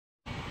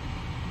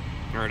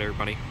Alright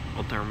everybody,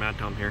 Old Timer Mad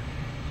Tom here.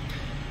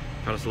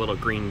 Got us a little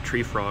green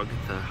tree frog,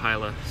 the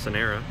Hyla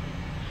cinerea.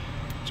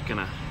 Just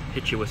gonna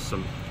hit you with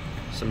some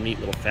neat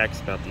little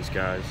facts about these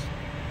guys.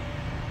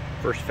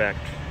 First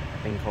fact,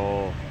 I can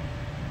call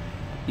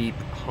beep,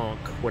 honk,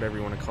 whatever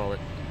you want to call it,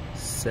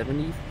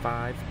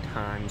 75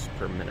 times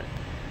per minute.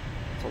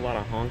 It's a lot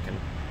of honking.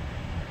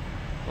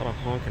 A lot of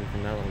honking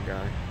from that little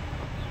guy.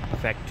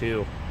 Fact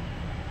 2,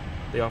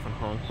 they often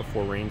honk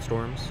before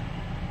rainstorms.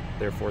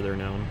 Therefore they're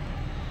known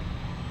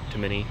to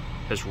many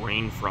as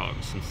rain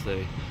frogs, since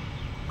they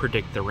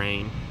predict the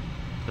rain.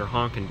 They're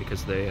honking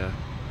because they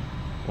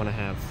want to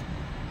have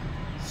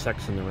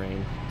sex in the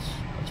rain.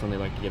 That's when they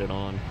like to get it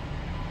on.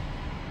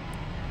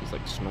 He's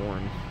like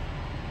snoring.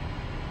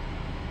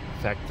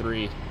 Fact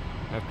 3,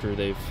 after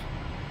they've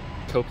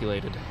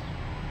copulated,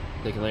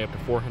 they can lay up to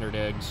 400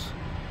 eggs,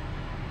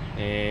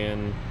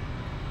 and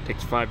it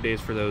takes 5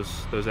 days for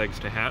those eggs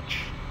to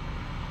hatch.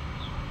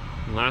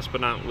 And last but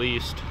not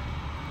least,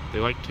 they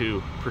like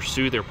to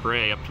pursue their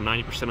prey up to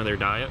 90% of their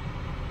diet.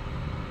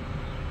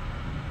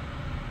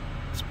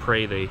 This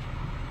prey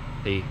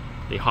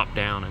they hop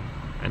down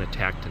and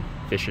attacked and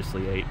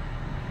viciously ate.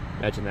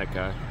 Imagine that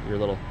guy, your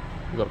little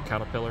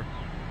caterpillar,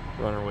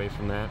 running away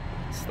from that.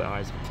 It's the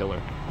eyes of a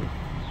killer.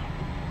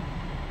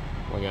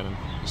 Look at him,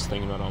 just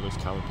thinking about all those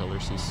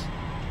caterpillars he's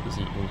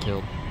eaten and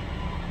killed.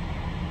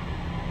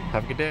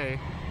 Have a good day.